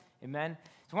Amen?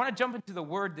 So I want to jump into the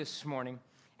Word this morning,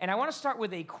 and I want to start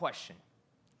with a question.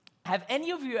 Have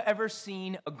any of you ever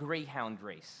seen a greyhound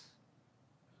race?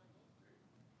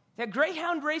 The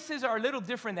greyhound races are a little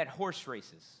different than horse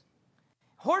races.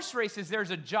 Horse races, there's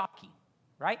a jockey,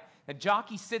 right? The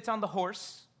jockey sits on the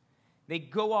horse. They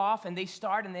go off and they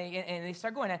start and they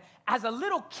start going. As a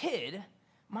little kid,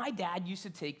 my dad used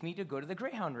to take me to go to the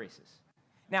greyhound races.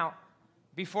 Now,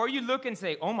 before you look and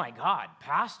say, oh my God,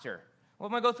 pastor, well,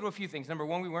 I'm going to go through a few things. Number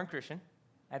one, we weren't Christian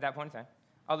at that point in time.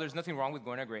 Oh, there's nothing wrong with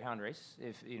going to a greyhound race,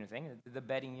 if you know thing. The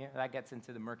betting, that gets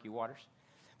into the murky waters.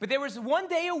 But there was one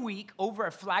day a week over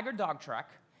at Flagler Dog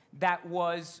Track that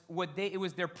was it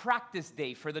was their practice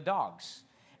day for the dogs.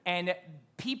 And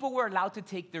people were allowed to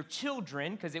take their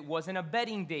children because it wasn't a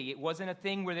betting day. It wasn't a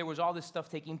thing where there was all this stuff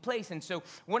taking place. And so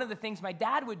one of the things my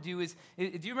dad would do is, do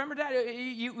you remember that?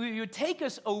 You would take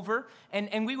us over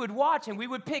and we would watch and we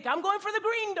would pick, I'm going for the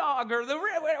green dog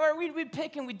or we'd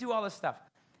pick and we'd do all this stuff.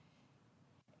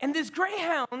 And these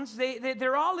greyhounds,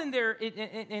 they're all in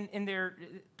their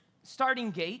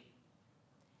starting gate.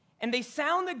 And they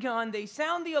sound the gun, they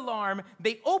sound the alarm,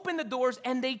 they open the doors,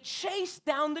 and they chase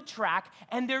down the track,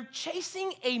 and they're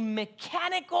chasing a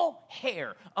mechanical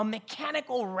hare, a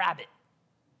mechanical rabbit.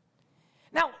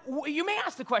 Now, you may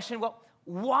ask the question, well,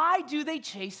 why do they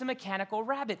chase a mechanical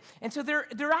rabbit? And so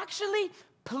they're actually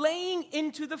playing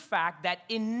into the fact that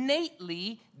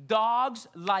innately dogs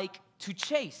like to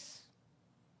chase.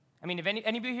 I mean, if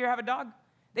any of you here have a dog,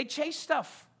 they chase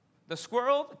stuff. The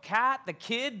squirrel, the cat, the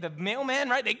kid, the mailman,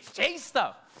 right? They chase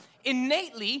stuff.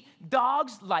 Innately,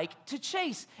 dogs like to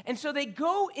chase. And so they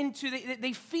go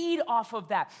they feed off of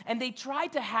that. And they try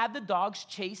to have the dogs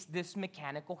chase this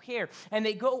mechanical hare. And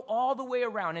they go all the way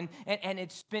around and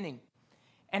it's spinning.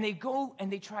 And they go and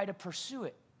they try to pursue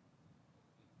it.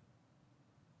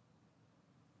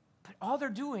 But all they're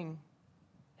doing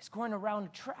is going around a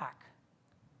track,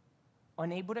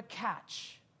 unable to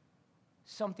catch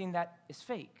something that is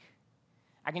fake.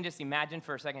 I can just imagine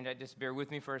for a second, just bear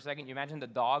with me for a second. You imagine the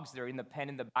dogs, they're in the pen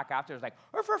in the back after. It's like,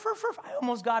 urf, urf, urf, urf. I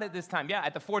almost got it this time. Yeah,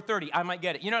 at the 4:30, I might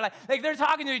get it. You know, like they're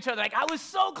talking to each other like, I was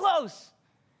so close.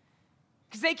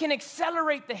 Because they can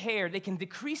accelerate the hare. They can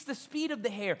decrease the speed of the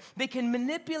hare. They can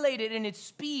manipulate it in its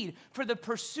speed for the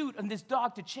pursuit of this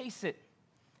dog to chase it.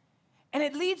 And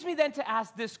it leads me then to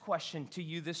ask this question to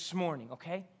you this morning,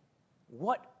 okay?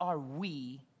 What are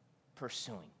we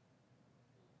pursuing?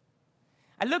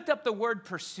 I looked up the word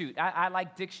pursuit. I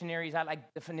like dictionaries. I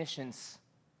like definitions.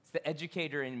 It's the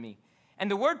educator in me.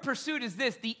 And the word pursuit is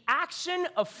this: the action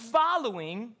of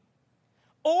following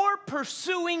or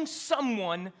pursuing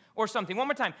someone or something. One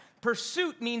more time.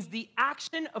 Pursuit means the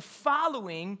action of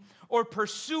following or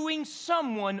pursuing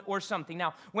someone or something.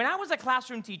 Now, when I was a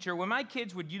classroom teacher, when my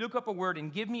kids would look up a word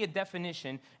and give me a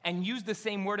definition and use the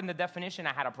same word in the definition,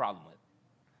 I had a problem with it.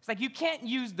 It's like you can't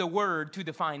use the word to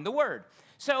define the word.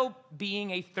 So being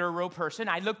a thorough person,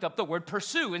 I looked up the word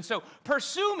pursue. And so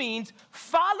pursue means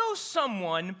follow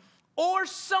someone or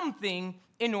something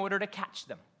in order to catch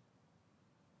them.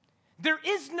 There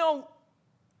is no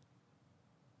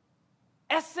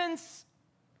essence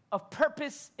of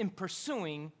purpose in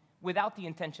pursuing without the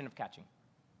intention of catching.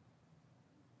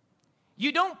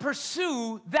 You don't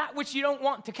pursue that which you don't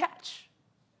want to catch.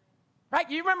 Right?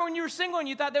 You remember when you were single and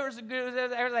you thought there was a good,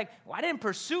 they were like, well, I didn't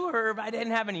pursue her if I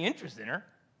didn't have any interest in her.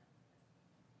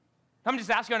 I'm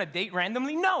just asking on a date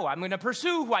randomly? No, I'm going to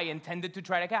pursue who I intended to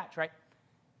try to catch, right?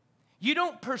 You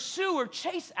don't pursue or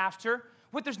chase after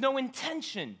what there's no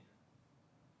intention.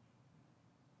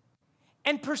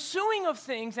 And pursuing of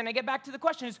things, and I get back to the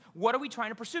question, is what are we trying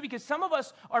to pursue? Because some of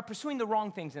us are pursuing the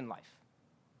wrong things in life.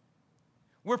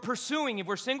 We're pursuing, if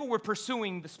we're single, we're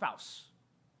pursuing the spouse.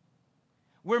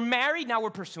 We're married, now we're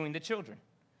pursuing the children.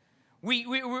 We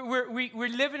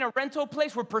live in a rental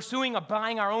place, we're pursuing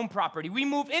buying our own property. We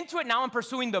move into it, now I'm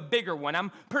pursuing the bigger one.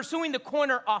 I'm pursuing the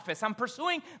corner office. I'm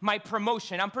pursuing my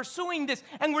promotion. I'm pursuing this.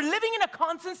 And we're living in a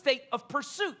constant state of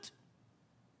pursuit.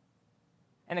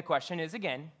 And the question is,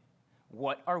 again,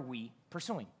 what are we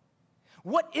pursuing?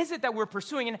 What is it that we're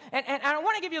pursuing? And I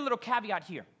want to give you a little caveat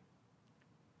here.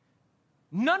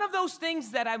 None of those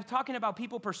things that I'm talking about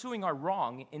people pursuing are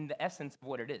wrong in the essence of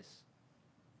what it is.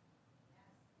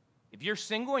 If you're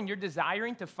single and you're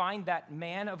desiring to find that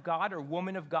man of God or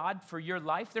woman of God for your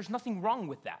life, there's nothing wrong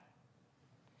with that.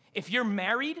 If you're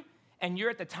married and you're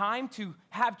at the time to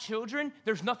have children,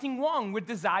 there's nothing wrong with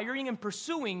desiring and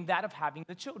pursuing that of having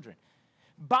the children.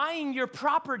 Buying your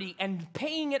property and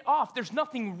paying it off, there's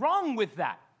nothing wrong with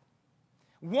that.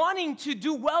 wanting to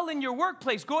do well in your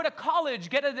workplace, go to college,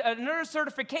 get another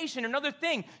certification, another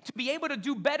thing, to be able to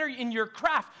do better in your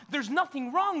craft. There's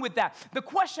nothing wrong with that. The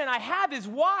question I have is,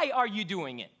 why are you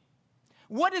doing it?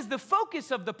 What is the focus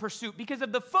of the pursuit? Because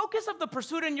if the focus of the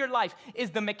pursuit in your life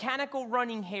is the mechanical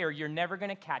running hare, you're never going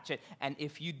to catch it. And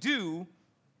if you do,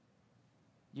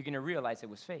 you're going to realize it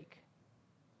was fake.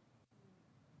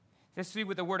 Let's see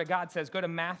what the Word of God says. Go to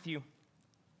Matthew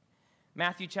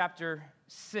chapter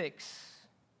 6.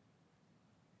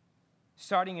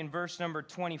 Starting in verse number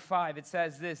 25, it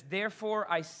says this, "Therefore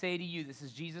I say to you," this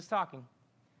is Jesus talking,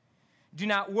 "do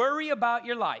not worry about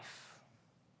your life,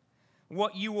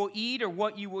 what you will eat or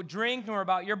what you will drink, nor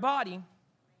about your body,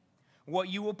 what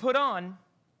you will put on.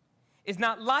 Is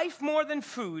not life more than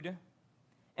food,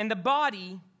 and the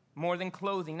body more than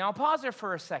clothing?" Now pause there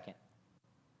for a second.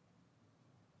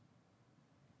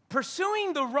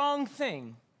 Pursuing the wrong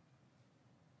thing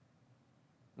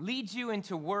leads you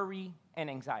into worry and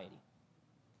anxiety.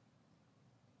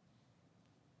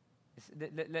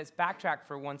 Let's backtrack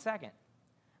for 1 second.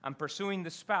 I'm pursuing the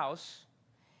spouse,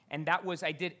 and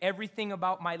I did everything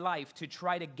about my life to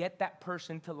try to get that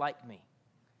person to like me,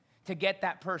 to get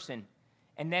that person.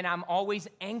 And then I'm always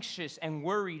anxious and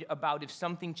worried about if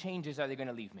something changes, are they going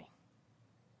to leave me?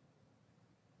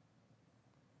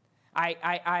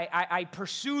 I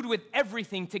pursued with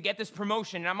everything to get this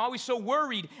promotion, and I'm always so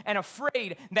worried and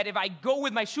afraid that if I go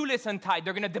with my shoelace untied,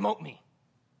 they're going to demote me.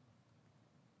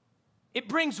 It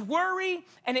brings worry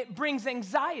and it brings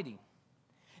anxiety.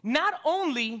 Not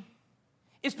only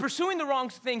is pursuing the wrong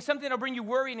thing something that'll bring you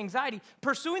worry and anxiety,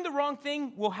 pursuing the wrong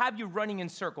thing will have you running in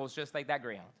circles just like that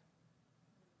greyhound,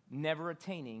 never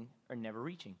attaining or never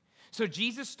reaching. So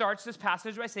Jesus starts this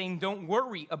passage by saying, don't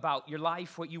worry about your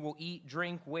life, what you will eat,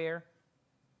 drink, wear.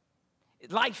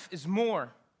 Life is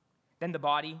more than the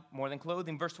body, more than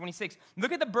clothing. Verse 26,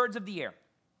 look at the birds of the air.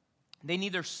 They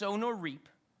neither sow nor reap,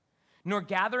 nor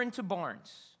gather into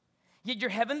barns, yet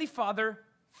your heavenly Father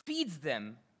feeds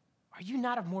them. Are you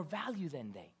not of more value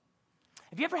than they?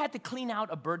 Have you ever had to clean out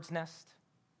a bird's nest?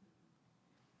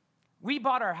 We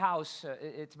bought our house,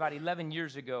 it's about 11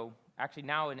 years ago. Actually,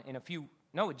 now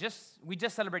we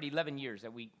just celebrated 11 years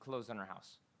that we closed on our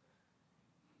house.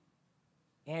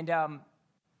 And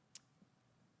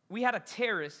we had a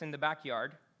terrace in the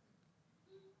backyard.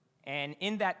 And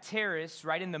in that terrace,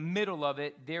 right in the middle of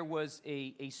it, there was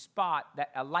a spot that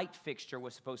a light fixture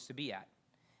was supposed to be at.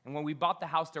 And when we bought the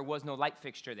house, there was no light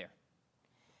fixture there.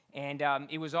 And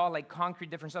it was all like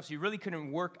concrete, different stuff, so you really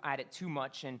couldn't work at it too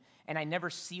much. And I never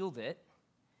sealed it.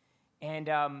 And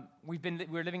we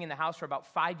were living in the house for about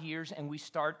 5 years, and we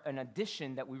start an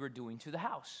addition that we were doing to the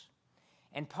house.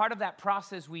 And part of that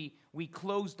process, we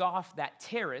closed off that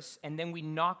terrace, and then we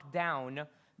knocked down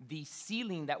the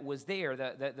ceiling that was there,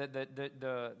 the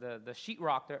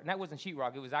sheetrock there. And that wasn't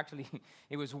sheetrock,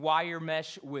 it was wire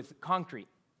mesh with concrete.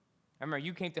 I remember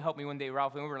you came to help me one day,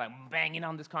 Ralph, and we were like banging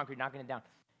on this concrete, knocking it down.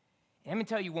 And let me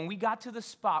tell you, when we got to the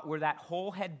spot where that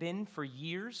hole had been for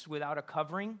years without a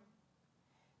covering,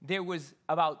 there was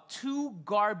about 2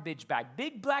 garbage bags,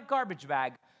 big black garbage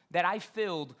bag, that I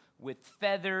filled with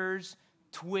feathers,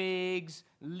 twigs,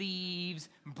 leaves,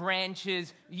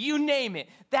 branches, you name it.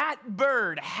 That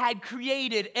bird had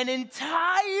created an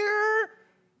entire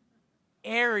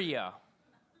area.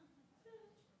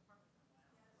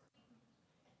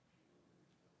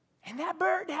 And that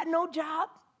bird had no job.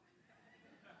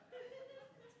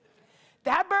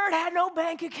 That bird had no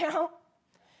bank account.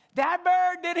 That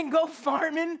bird didn't go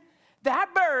farming.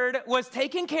 That bird was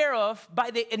taken care of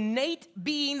by the innate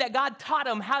being that God taught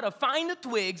him how to find the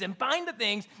twigs and find the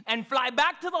things and fly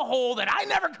back to the hole that I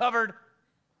never covered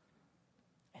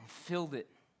and filled it.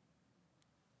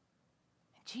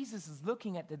 And Jesus is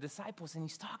looking at the disciples, and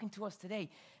he's talking to us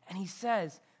today, and he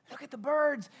says, look at the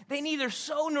birds. They neither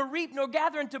sow nor reap nor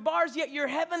gather into bars, yet your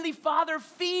heavenly Father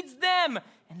feeds them.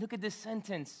 And look at this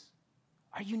sentence.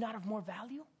 Are you not of more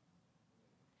value?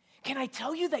 Can I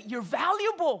tell you that you're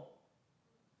valuable?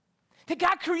 That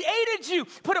God created you,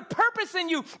 put a purpose in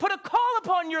you, put a call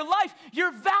upon your life.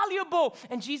 You're valuable.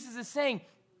 And Jesus is saying,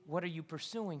 what are you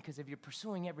pursuing? Because if you're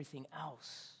pursuing everything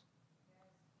else,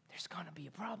 there's going to be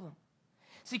a problem.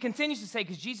 So he continues to say,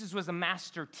 because Jesus was a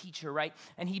master teacher, right?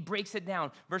 And he breaks it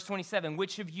down. Verse 27,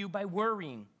 which of you by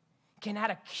worrying can add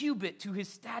a cubit to his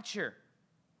stature?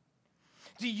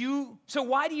 So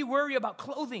why do you worry about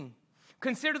clothing?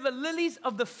 Consider the lilies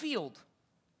of the field,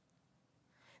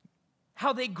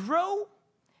 how they grow.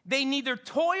 They neither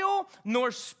toil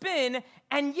nor spin,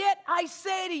 and yet I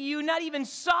say to you, not even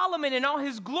Solomon in all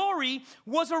his glory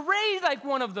was arrayed like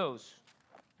one of those.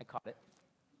 I caught it.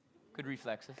 Good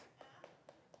reflexes.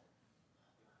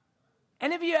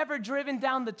 Any of you ever driven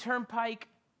down the turnpike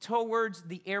towards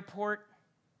the airport?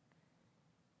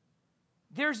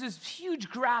 There's this huge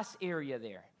grass area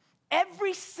there.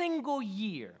 Every single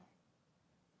year,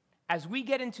 as we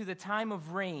get into the time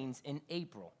of rains in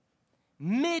April,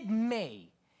 mid-May,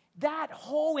 that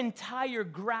whole entire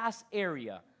grass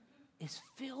area is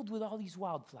filled with all these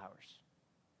wildflowers.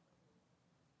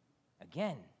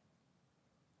 Again,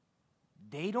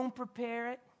 they don't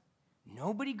prepare it.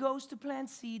 Nobody goes to plant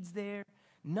seeds there.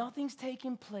 Nothing's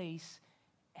taking place.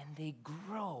 And they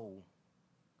grow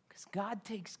because God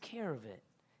takes care of it.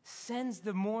 Sends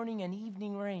the morning and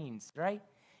evening rains, right?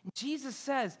 And Jesus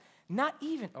says, not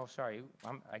even,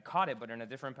 I caught it, but in a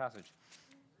different passage.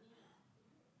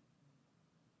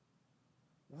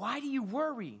 Why do you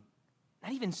worry?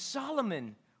 Not even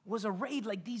Solomon was arrayed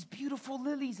like these beautiful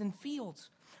lilies in fields.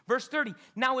 Verse 30,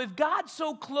 now if God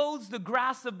so clothes the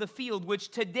grass of the field, which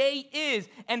today is,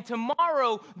 and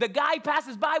tomorrow the guy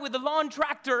passes by with the lawn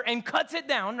tractor and cuts it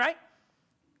down, right?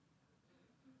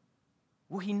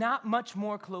 Will he not much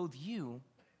more clothe you,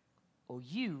 O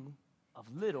you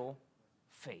of little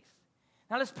faith?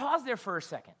 Now let's pause there for a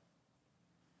second.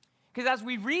 Because as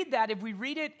we read that, if we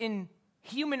read it in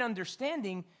human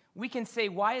understanding, we can say,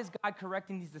 why is God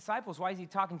correcting these disciples? Why is he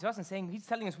talking to us and saying, he's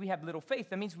telling us we have little faith?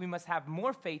 That means we must have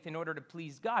more faith in order to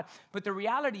please God. But the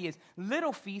reality is,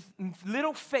 little faith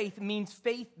means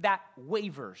faith that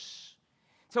wavers.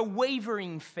 It's a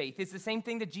wavering faith. It's the same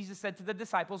thing that Jesus said to the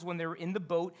disciples when they were in the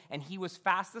boat and he was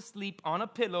fast asleep on a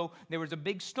pillow. There was a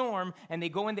big storm and they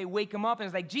go and they wake him up and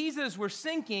it's like, Jesus, we're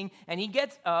sinking. And he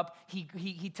gets up.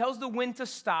 He tells the wind to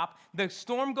stop. The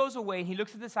storm goes away. And he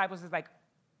looks at the disciples and is like,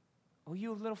 oh, you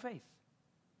have little faith,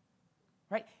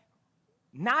 right?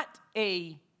 Not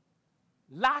a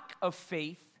lack of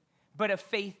faith, but a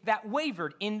faith that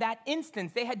wavered. In that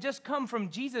instance, they had just come from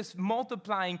Jesus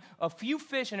multiplying a few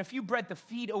fish and a few bread to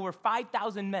feed over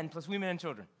 5,000 men, plus women and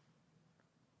children.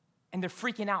 And they're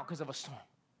freaking out because of a storm.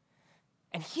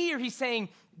 And here he's saying,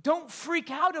 don't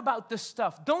freak out about this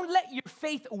stuff. Don't let your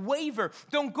faith waver.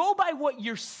 Don't go by what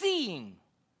you're seeing.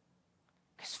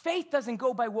 Because faith doesn't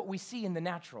go by what we see in the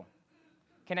natural.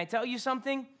 Can I tell you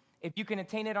something? If you can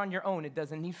attain it on your own, it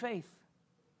doesn't need faith.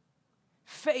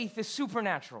 Faith is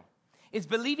supernatural. It's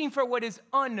believing for what is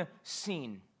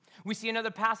unseen. We see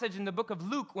another passage in the book of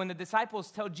Luke when the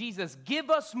disciples tell Jesus, give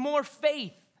us more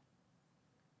faith.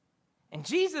 And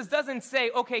Jesus doesn't say,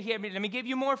 okay, here, let me give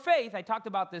you more faith. I talked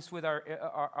about this with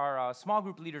our small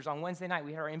group leaders on Wednesday night.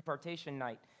 We had our impartation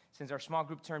night since our small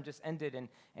group term just ended. And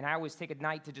I always take a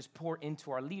night to just pour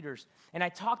into our leaders. And I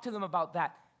talked to them about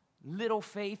that little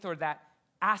faith or that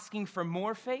asking for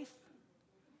more faith.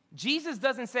 Jesus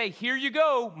doesn't say, here you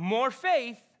go, more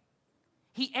faith.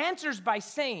 He answers by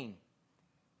saying,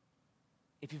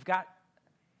 if you've got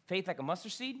faith like a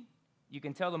mustard seed, you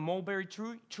can tell the mulberry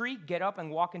tree, get up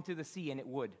and walk into the sea, and it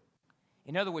would.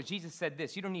 In other words, Jesus said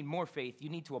this, you don't need more faith, you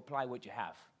need to apply what you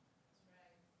have.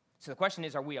 So the question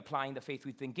is, are we applying the faith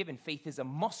we've been given? Faith is a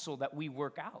muscle that we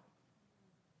work out.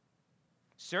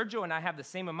 Sergio and I have the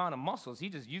same amount of muscles. He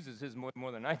just uses his more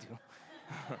than I do.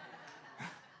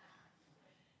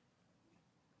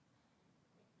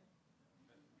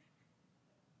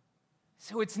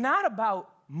 So it's not about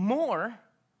more.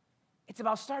 It's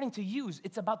about starting to use.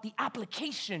 It's about the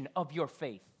application of your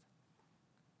faith.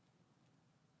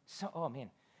 So, oh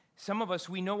man, some of us,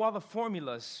 we know all the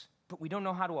formulas, but we don't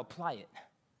know how to apply it.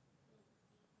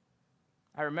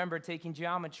 I remember taking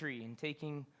geometry and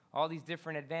taking all these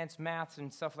different advanced maths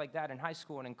and stuff like that in high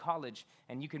school and in college,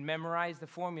 and you could memorize the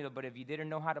formula, but if you didn't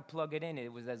know how to plug it in,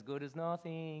 it was as good as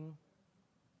nothing.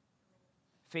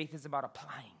 Faith is about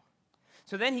applying.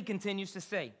 So then he continues to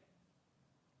say,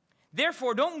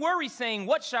 therefore, don't worry saying,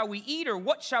 what shall we eat, or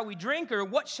what shall we drink, or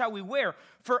what shall we wear?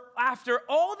 For after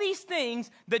all these things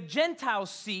the Gentiles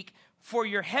seek, for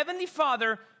your heavenly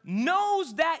Father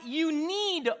knows that you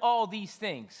need all these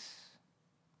things.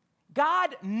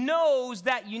 God knows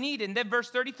that you need it. And then verse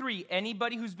 33,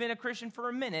 anybody who's been a Christian for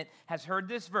a minute has heard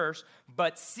this verse,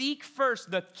 but seek first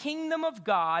the kingdom of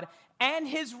God and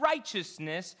his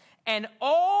righteousness, and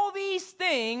all these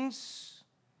things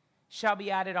shall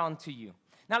be added unto you.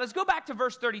 Now let's go back to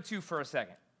verse 32 for a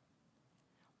second.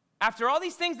 After all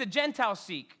these things the Gentiles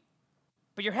seek,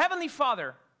 but your heavenly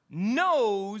Father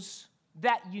knows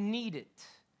that you need it.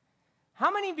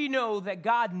 How many of you know that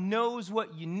God knows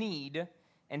what you need,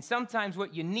 and sometimes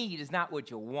what you need is not what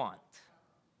you want?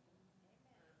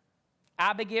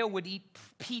 Abigail would eat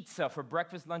pizza for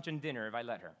breakfast, lunch, and dinner if I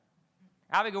let her.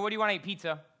 Abigail, what do you want to eat?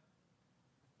 Pizza.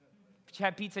 She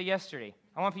had pizza yesterday.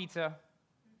 I want pizza.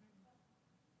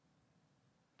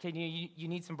 Okay, you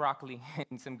need some broccoli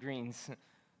and some greens.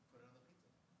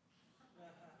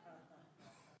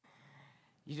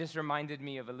 You just reminded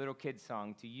me of a little kid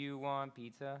song. Do you want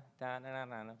pizza? Da, na, na,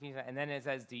 na, na, pizza. And then it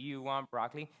says, do you want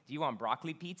broccoli? Do you want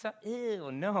broccoli pizza?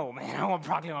 Ew, no, man, I want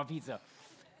broccoli on pizza.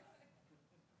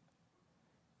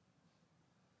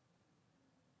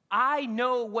 I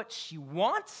know what she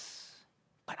wants,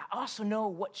 but I also know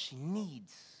what she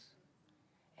needs.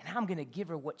 And I'm going to give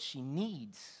her what she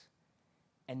needs.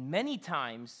 And many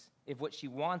times, if what she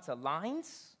wants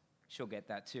aligns, she'll get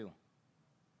that too.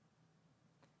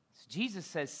 So Jesus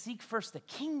says, seek first the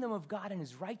kingdom of God and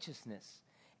his righteousness.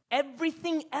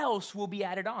 Everything else will be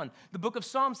added on. The book of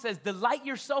Psalms says, delight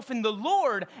yourself in the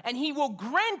Lord, and he will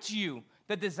grant you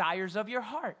the desires of your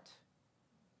heart.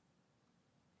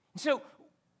 So,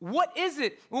 what is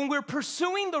it when we're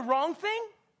pursuing the wrong thing?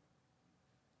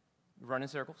 We run in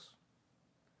circles.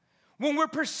 When we're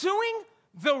pursuing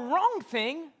the wrong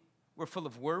thing, we're full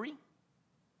of worry.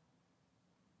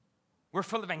 We're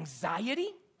full of anxiety.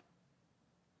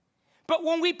 But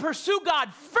when we pursue God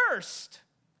first,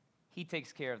 he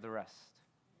takes care of the rest.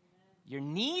 Your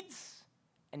needs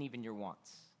and even your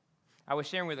wants. I was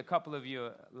sharing with a couple of you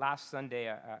last Sunday.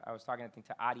 I was talking, I think,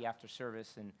 to Adi after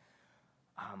service. And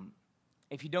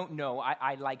if you don't know,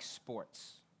 I like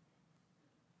sports.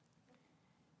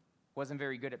 Wasn't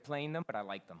very good at playing them, but I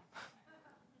like them.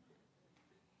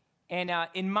 And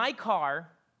in my car,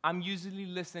 I'm usually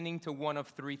listening to one of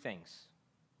three things.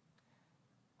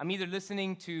 I'm either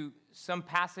listening to some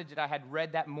passage that I had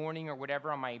read that morning or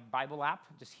whatever on my Bible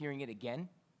app, just hearing it again.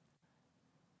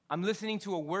 I'm listening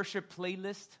to a worship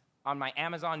playlist on my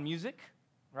Amazon Music,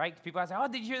 right? People ask, oh,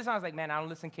 did you hear this song? I was like, man, I don't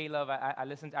listen K-Love.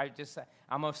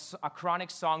 I'm a chronic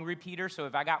song repeater, so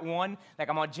if I got one, like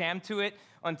I'm on jam to it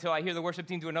until I hear the worship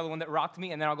team do another one that rocked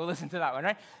me, and then I'll go listen to that one,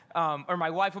 right? Or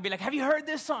my wife will be like, have you heard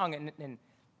this song?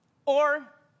 Or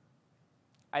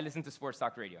I listen to sports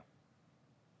talk radio.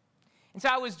 And so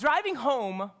I was driving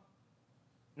home,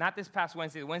 not this past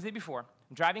Wednesday, the Wednesday before.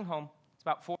 I'm driving home. It's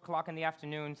about 4 o'clock in the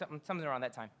afternoon, something around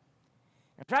that time.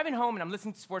 I'm driving home, and I'm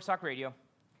listening to sports talk radio.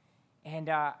 And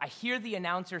I hear the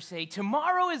announcer say,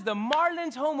 tomorrow is the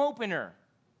Marlins home opener.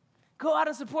 Go out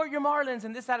and support your Marlins,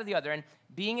 and this, that, or the other. And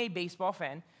being a baseball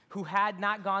fan who had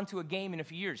not gone to a game in a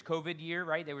few years, COVID year,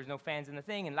 right? There was no fans in the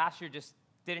thing, and last year just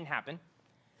didn't happen.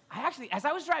 I actually, as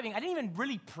I was driving, I didn't even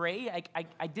really pray.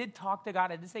 I did talk to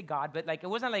God. I did say God, but it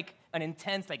wasn't like an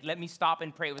intense, let me stop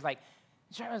and pray. It was I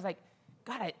was like,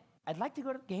 God, I'd like to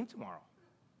go to the game tomorrow.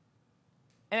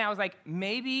 And I was like,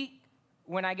 maybe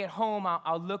when I get home,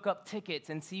 I'll look up tickets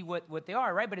and see what they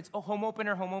are, right? But it's home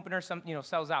opener, some,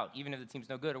 sells out, even if the team's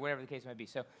no good or whatever the case might be.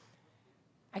 So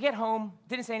I get home,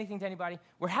 didn't say anything to anybody.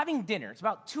 We're having dinner. It's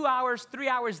about 2 hours, 3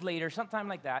 hours later, sometime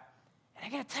like that. And I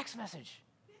get a text message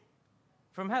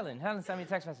from Helen. Helen sent me a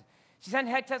text message. She sent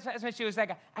a text message. She was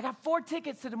like, I got 4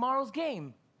 tickets to tomorrow's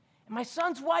game, and my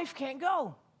son's wife can't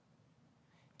go.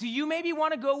 Do you maybe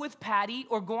want to go with Patty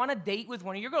or go on a date with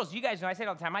one of your girls? You guys know, I say it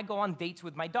all the time, I go on dates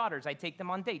with my daughters. I take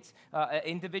them on dates,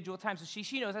 individual times. So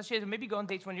she knows that. She says, maybe go on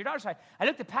dates with one of your daughters. So I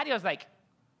looked at Patty. I was like,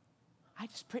 I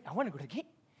just prayed. I want to go to the game.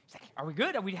 She's like, are we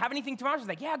good? Do we have anything tomorrow? She's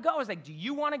like, yeah, go. I was like, do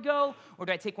you want to go? Or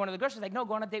do I take one of the girls? She's like, no,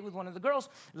 go on a date with one of the girls.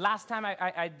 Last time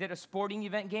I did a sporting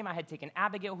event game, I had taken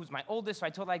Abigail, who's my oldest. So I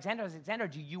told Alexandra,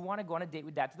 do you want to go on a date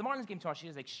with Dad to the Marlins game tomorrow? She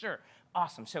was like, sure.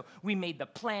 Awesome. So we made the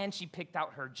plan. She picked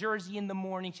out her jersey in the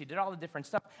morning. She did all the different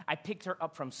stuff. I picked her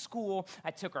up from school.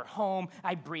 I took her home.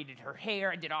 I braided her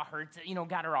hair. I did all her,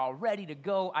 got her all ready to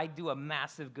go. I do a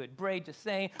massive good braid, just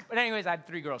saying. But anyways, I had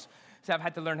 3 girls, so I've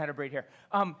had to learn how to braid hair.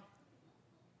 And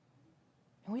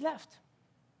we left,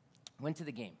 went to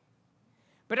the game.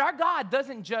 But our God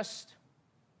doesn't just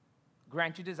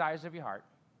grant you desires of your heart,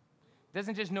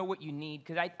 doesn't just know what you need,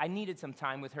 because I needed some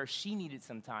time with her, she needed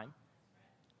some time.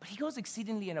 But he goes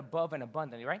exceedingly and above and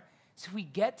abundantly, right? So we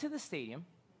get to the stadium,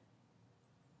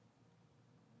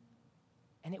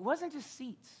 and it wasn't just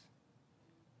seats.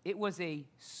 It was a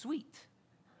suite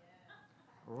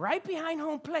right behind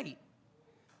home plate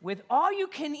with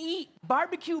all-you-can-eat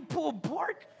barbecue pulled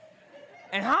pork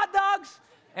and hot dogs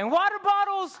and water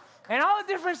bottles and all the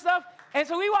different stuff. And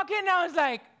so we walk in now, it's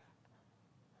like,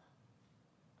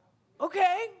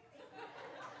 okay.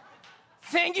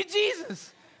 Thank you,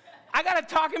 Jesus. I got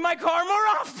to talk in my car more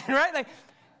often, right?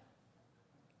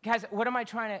 Guys, what am I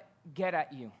trying to get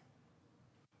at you?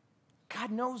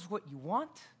 God knows what you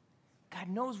want. God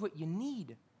knows what you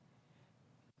need.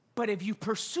 But if you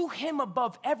pursue him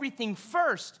above everything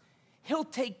first, he'll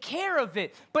take care of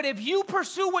it. But if you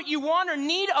pursue what you want or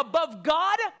need above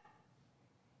God,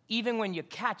 even when you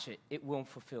catch it, it won't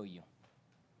fulfill you.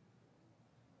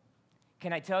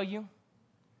 Can I tell you,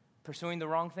 pursuing the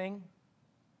wrong thing,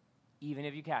 even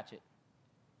if you catch it,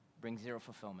 brings 0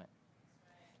 fulfillment.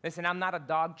 Listen, I'm not a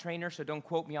dog trainer, so don't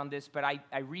quote me on this, but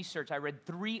I read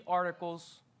 3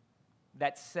 articles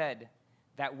that said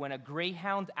that when a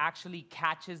greyhound actually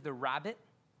catches the rabbit,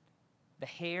 the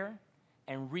hare,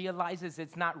 and realizes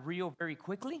it's not real very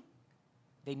quickly,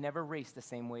 they never race the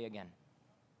same way again.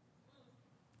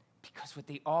 Because what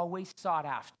they always sought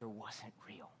after wasn't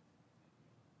real.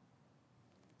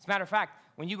 As a matter of fact,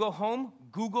 when you go home,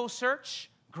 Google search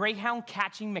greyhound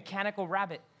catching mechanical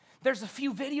rabbit. There's a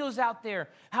few videos out there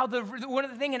how one of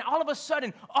the thing, and all of a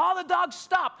sudden, all the dogs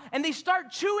stop and they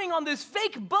start chewing on this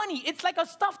fake bunny. It's like a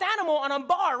stuffed animal on a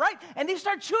bar, right? And they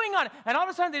start chewing on it, and all of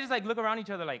a sudden they just like look around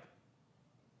each other like,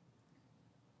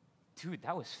 dude,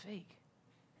 that was fake.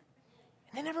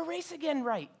 And they never race again,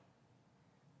 right?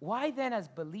 Why then, as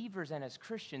believers and as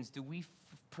Christians, do we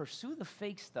pursue the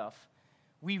fake stuff?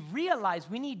 We realize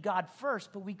we need God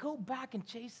first, but we go back and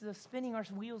chase the spinning our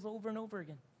wheels over and over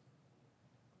again.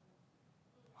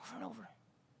 Over and over.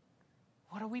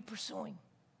 What are we pursuing?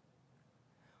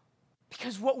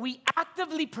 Because what we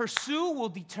actively pursue will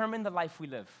determine the life we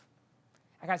live.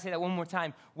 I gotta say that one more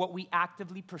time. What we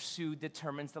actively pursue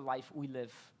determines the life we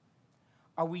live.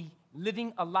 Are we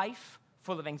living a life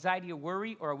full of anxiety or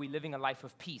worry, or are we living a life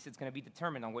of peace? It's gonna be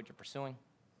determined on what you're pursuing.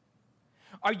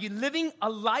 Are you living a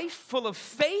life full of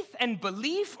faith and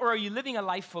belief, or are you living a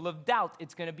life full of doubt?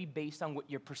 It's gonna be based on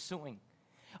what you're pursuing.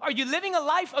 Are you living a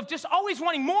life of just always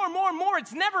wanting more and more and more?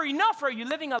 It's never enough. Or are you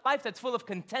living a life that's full of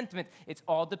contentment? It's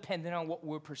all dependent on what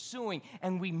we're pursuing.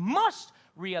 And we must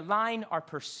realign our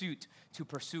pursuit to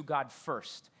pursue God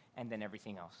first and then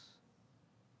everything else.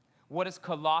 What does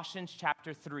Colossians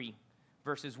chapter 3,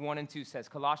 verses 1 and 2 says?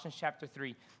 Colossians chapter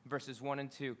 3, verses 1 and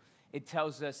 2. It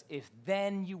tells us, if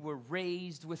then you were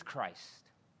raised with Christ,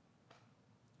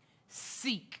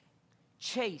 seek,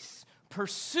 chase,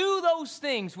 pursue those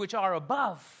things which are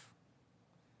above,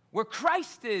 where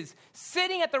Christ is,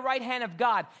 sitting at the right hand of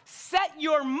God. Set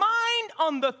your mind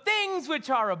on the things which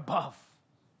are above,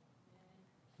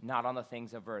 not on the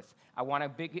things of earth. I want a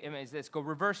big image. Let's go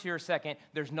reverse here a second.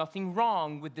 There's nothing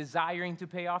wrong with desiring to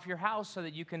pay off your house so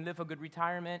that you can live a good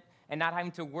retirement and not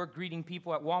having to work greeting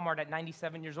people at Walmart at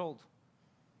 97 years old.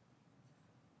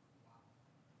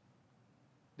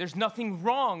 There's nothing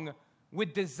wrong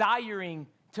with desiring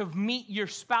to meet your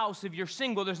spouse if you're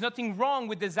single. There's nothing wrong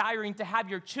with desiring to have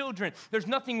your children. There's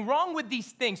nothing wrong with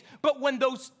these things. But when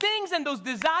those things and those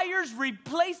desires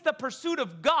replace the pursuit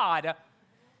of God,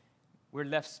 we're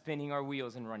left spinning our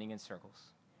wheels and running in circles.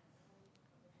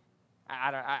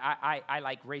 I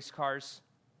like race cars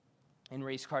and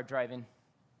race car driving.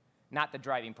 Not the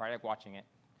driving part, I like watching it.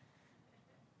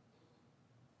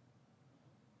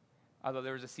 Although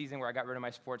there was a season where I got rid of my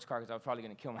sports car because I was probably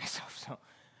going to kill myself. So,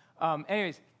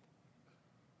 anyways,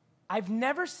 I've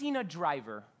never seen a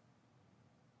driver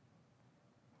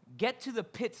get to the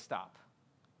pit stop,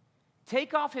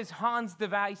 take off his Hans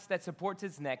device that supports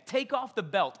his neck, take off the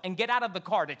belt, and get out of the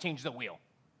car to change the wheel.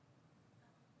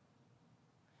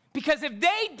 Because if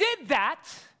they did that,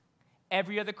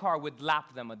 every other car would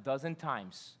lap them a dozen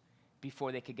times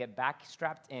before they could get back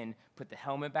strapped in, put the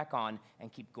helmet back on,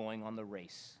 and keep going on the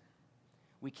race.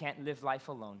 We can't live life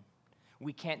alone.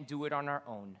 We can't do it on our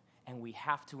own. And we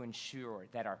have to ensure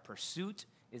that our pursuit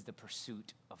is the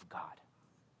pursuit of God.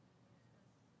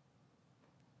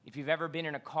 If you've ever been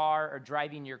in a car or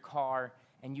driving your car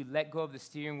and you let go of the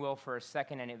steering wheel for a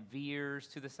second and it veers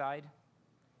to the side,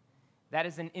 that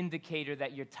is an indicator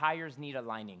that your tires need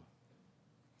aligning.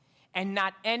 And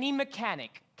not any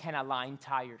mechanic can align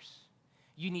tires.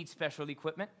 You need special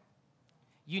equipment.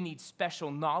 You need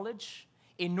special knowledge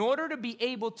in order to be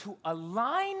able to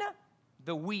align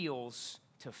the wheels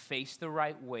to face the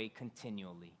right way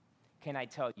continually. Can I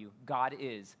tell you, God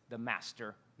is the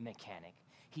master mechanic.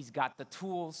 He's got the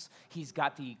tools, he's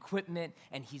got the equipment,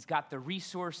 and he's got the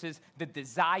resources, the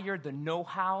desire, the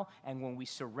know-how, and when we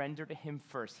surrender to him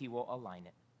first, he will align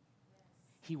it.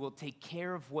 He will take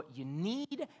care of what you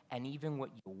need and even what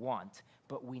you want,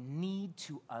 but we need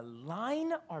to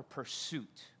align our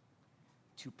pursuit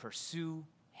to pursue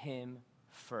him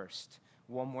first.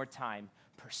 One more time,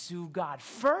 pursue God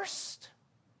first,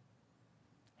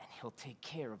 and he'll take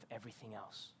care of everything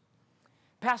else.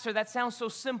 Pastor, that sounds so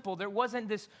simple. There wasn't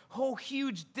this whole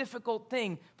huge difficult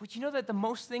thing. But you know that the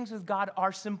most things with God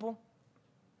are simple?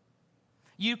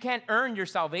 You can't earn your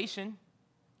salvation.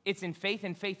 It's in faith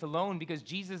and faith alone because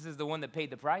Jesus is the one that paid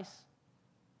the price.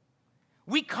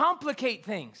 We complicate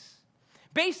things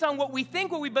based on what we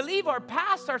think, what we believe, our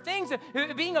past, our things,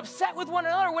 being upset with one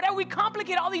another, whatever. We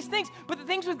complicate all these things, but the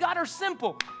things with God are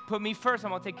simple. Put me first. I'm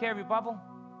going to take care of you, Pablo.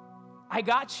 I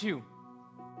got you.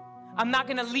 I'm not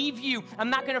going to leave you. I'm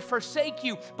not going to forsake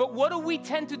you. But what do we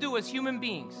tend to do as human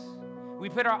beings? We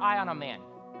put our eye on a man,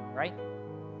 right?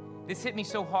 This hit me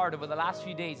so hard over the last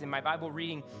few days in my Bible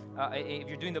reading. If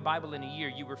you're doing the Bible in a year,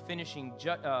 you were finishing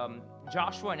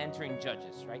Joshua and entering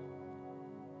Judges, right?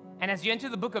 And as you enter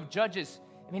the book of Judges,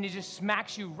 I mean, it just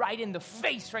smacks you right in the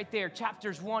face right there,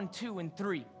 chapters 1, 2, and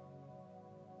 3.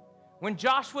 When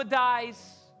Joshua dies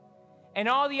and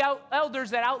all the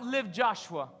elders that outlived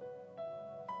Joshua,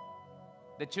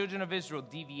 the children of Israel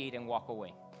deviate and walk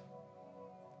away.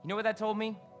 You know what that told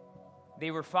me? They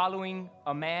were following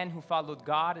a man who followed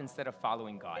God instead of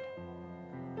following God.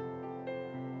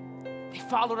 They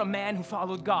followed a man who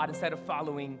followed God instead of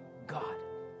following God.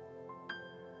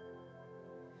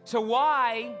 So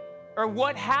why or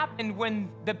what happened when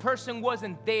the person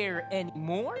wasn't there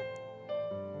anymore?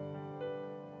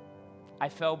 I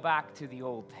fell back to the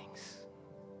old things.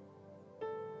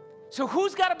 So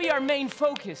who's got to be our main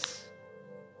focus?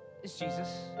 It's Jesus.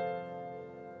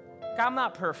 I'm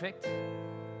not perfect.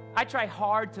 I try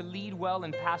hard to lead well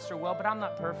and pastor well, but I'm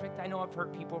not perfect. I know I've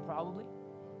hurt people probably.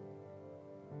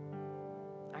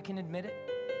 I can admit it.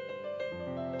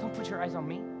 Don't put your eyes on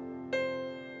me.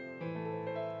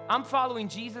 I'm following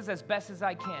Jesus as best as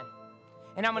I can.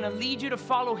 And I'm going to lead you to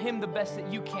follow him the best that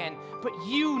you can. But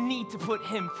you need to put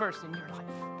him first in your life.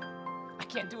 I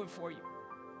can't do it for you.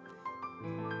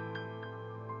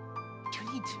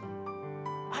 You need to.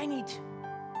 I need to.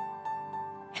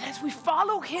 And as we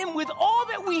follow him with all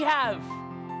that we have,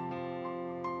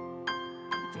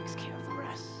 he takes care of the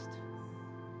rest.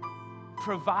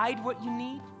 Provide what you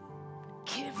need.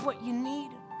 Give what you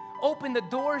need. Open the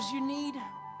doors you need.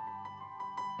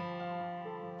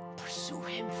 Pursue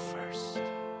him first.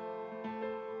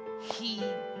 He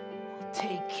will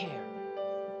take care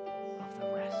of the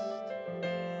rest.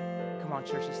 Come on,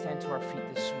 church, let's stand to our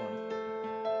feet this morning.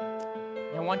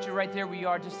 And I want you right there where you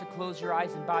are just to close your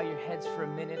eyes and bow your heads for a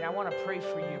minute. And I want to pray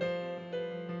for you.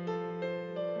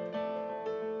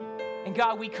 And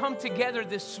God, we come together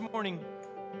this morning.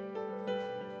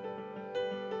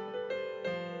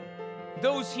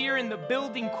 Those here in the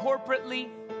building corporately,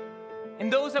 and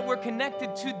those that we're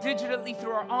connected to digitally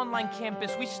through our online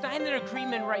campus, we stand in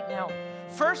agreement right now.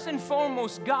 First and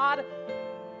foremost, God,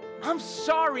 I'm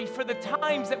sorry for the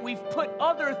times that we've put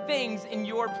other things in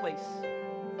your place.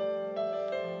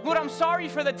 Lord, I'm sorry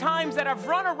for the times that I've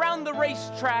run around the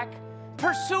racetrack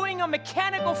pursuing a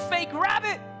mechanical fake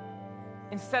rabbit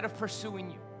instead of pursuing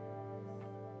you.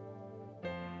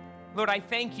 Lord, I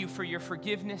thank you for your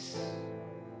forgiveness.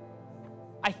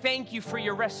 I thank you for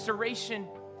your restoration.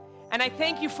 And I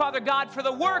thank you, Father God, for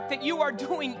the work that you are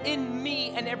doing in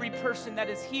me and every person that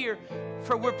is here,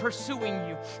 for we're pursuing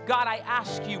you. God, I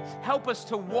ask you, help us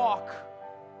to walk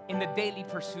in the daily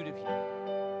pursuit of you.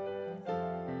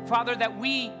 Father, that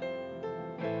we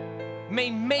may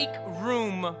make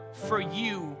room for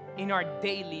you in our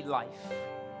daily life.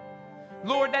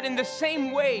 Lord, that in the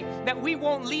same way that we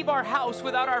won't leave our house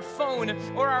without our phone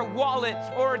or our wallet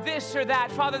or this or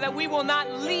that, Father, that we will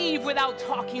not leave without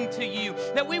talking to you,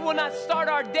 that we will not start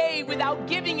our day without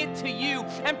giving it to you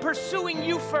and pursuing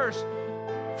you first,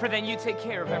 for then you take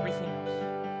care of everything else.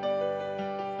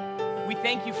 We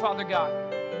thank you, Father God,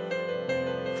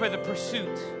 for the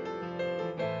pursuit.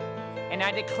 And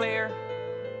I declare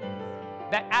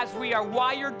that as we are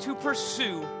wired to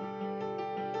pursue,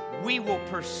 we will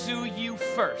pursue you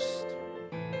first,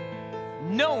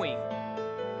 knowing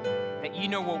that you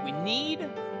know what we need,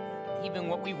 even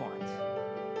what we want.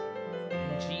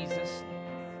 In Jesus'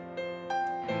 name.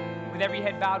 With every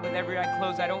head bowed, with every eye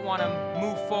closed, I don't want to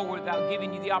move forward without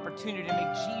giving you the opportunity to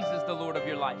make Jesus the Lord of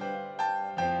your life.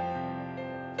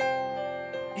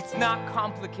 It's not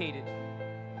complicated.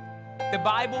 The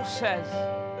Bible says,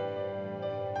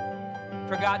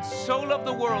 for God so loved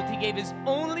the world, he gave his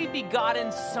only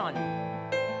begotten Son,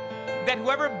 that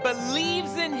whoever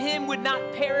believes in him would not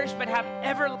perish but have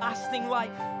everlasting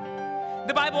life.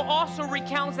 The Bible also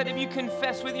recounts that if you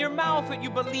confess with your mouth what you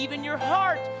believe in your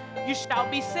heart, you shall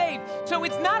be saved. So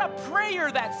it's not a prayer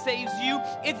that saves you,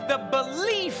 it's the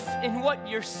belief in what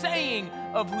you're saying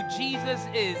of who Jesus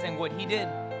is and what he did.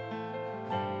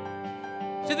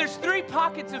 So there's three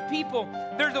pockets of people.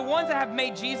 There's the ones that have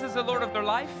made Jesus the Lord of their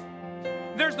life.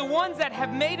 There's the ones that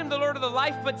have made him the Lord of their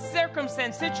life, but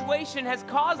circumstance, situation has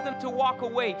caused them to walk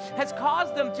away, has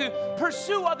caused them to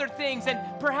pursue other things. And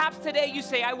perhaps today you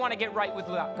say, I want to get right with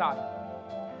God.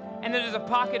 And then there's a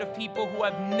pocket of people who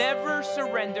have never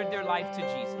surrendered their life to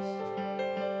Jesus.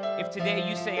 If today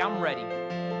you say, I'm ready,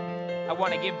 I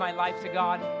want to give my life to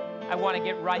God, I want to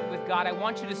get right with God. I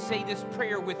want you to say this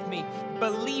prayer with me,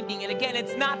 believing. And again,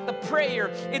 it's not the prayer,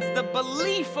 it's the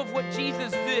belief of what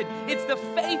Jesus did. It's the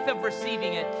faith of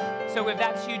receiving it. So if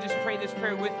that's you, just pray this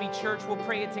prayer with me, church. We'll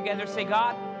pray it together. Say,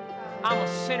 God, I'm a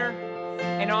sinner,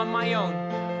 and on my own,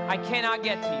 I cannot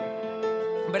get to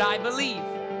you. But I believe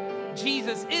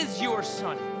Jesus is your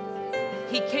Son.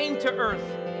 He came to earth,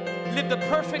 lived a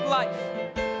perfect life,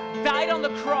 died on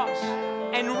the cross,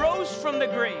 and rose from the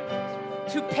grave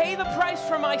to pay the price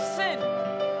for my sin.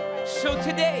 So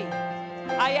today,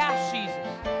 I ask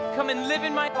Jesus, come and live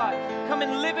in my life. Come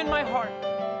and live in my heart.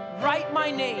 Write my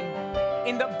name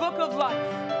in the book of life.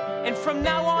 And from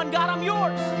now on, God, I'm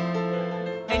yours.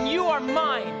 And you are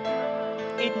mine.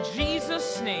 In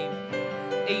Jesus' name,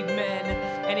 amen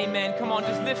and amen. Come on,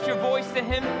 just lift your voice to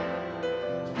Him.